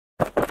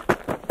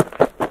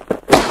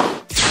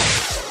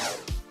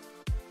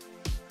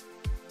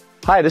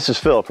Hi, this is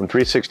Phil from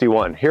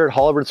 361 here at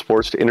Hollywood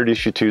Sports to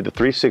introduce you to the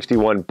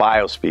 361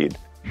 BioSpeed,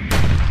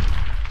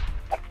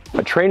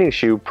 a training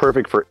shoe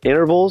perfect for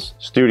intervals,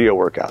 studio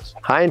workouts,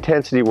 high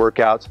intensity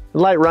workouts,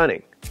 and light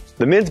running.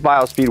 The men's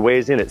BioSpeed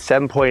weighs in at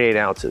 7.8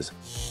 ounces.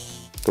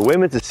 The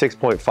women's is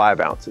 6.5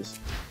 ounces.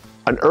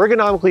 An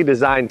ergonomically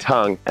designed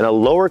tongue and a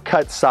lower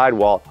cut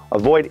sidewall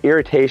avoid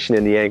irritation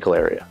in the ankle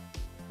area.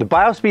 The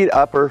BioSpeed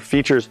upper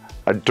features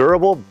a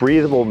durable,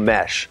 breathable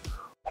mesh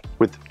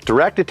with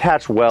direct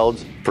attached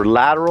welds for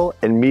lateral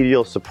and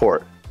medial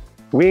support.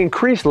 We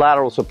increase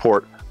lateral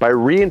support by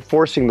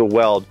reinforcing the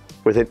weld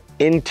with an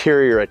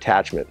interior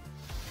attachment.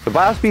 The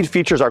BioSpeed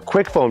features our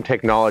CKFOAM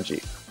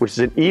technology, which is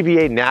an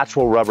EVA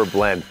natural rubber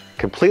blend,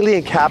 completely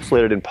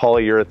encapsulated in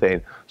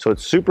polyurethane, so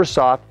it's super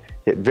soft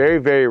yet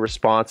very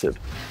responsive.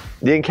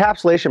 The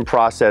encapsulation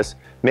process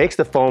makes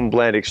the foam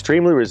blend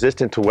extremely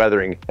resistant to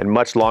weathering and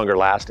much longer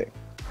lasting.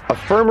 A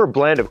firmer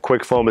blend of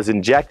CKFOAM is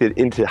injected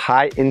into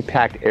high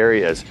impact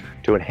areas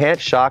to enhance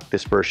shock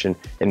dispersion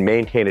and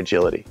maintain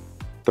agility.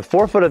 The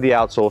forefoot of the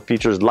outsole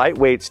features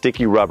lightweight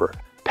sticky rubber,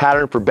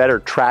 patterned for better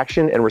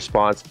traction and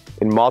response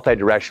in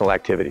multi-directional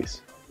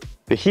activities.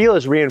 The heel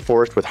is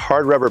reinforced with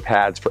hard rubber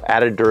pads for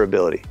added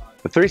durability.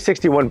 The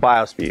 361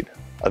 BioSpeed,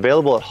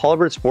 available at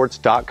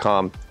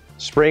hollywoodsports.com,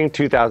 spring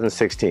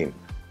 2016.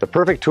 The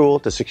perfect tool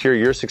to secure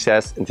your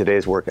success in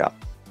today's workout.